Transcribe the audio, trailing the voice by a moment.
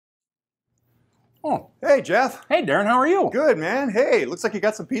Oh, Hey, Jeff. hey, Darren, how are you? Good, man. Hey, looks like you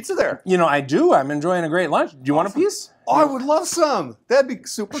got some pizza there. You know, I do. I'm enjoying a great lunch. Do you want a piece? Oh, I would love some. That'd be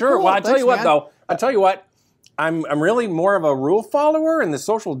super Sure. cool. Well, I tell Thanks, you what, man. though. I tell you what. I'm really more of a rule follower, and the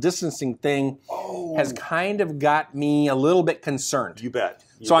social distancing thing has kind of got me a little bit concerned. You bet.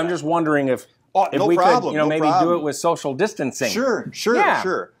 So I'm just wondering if no we problem, could, you know, no maybe problem. do it with social distancing. Sure.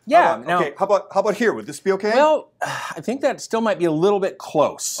 Yeah. Now, okay. How about here? Would this be okay? Well, I think that still might be a little bit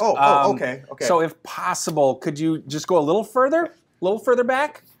close. Okay. So if possible, could you just go a little further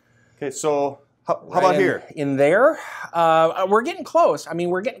back? Okay. So how Right about here? In there. We're getting close. I mean,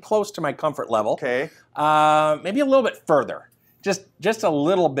 we're getting close to my comfort level. Okay. Maybe a little bit further. Just a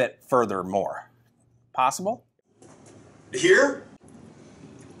little bit further more. Possible? Here?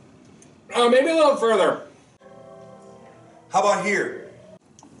 Maybe a little further. How about here?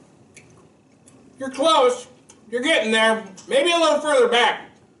 You're close. You're getting there. Maybe a little further back.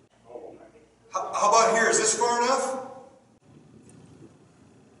 How about here? Is this far enough?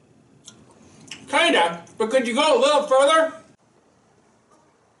 Kinda. But could you go a little further?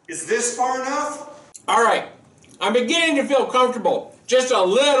 Is this far enough? All right. I'm beginning to feel comfortable. Just a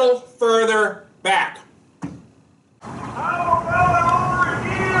little further back. How about over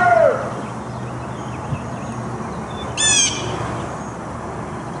here?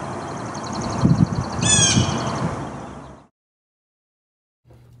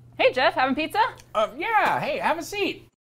 Hey Jeff, having pizza? Yeah. Hey, have a seat.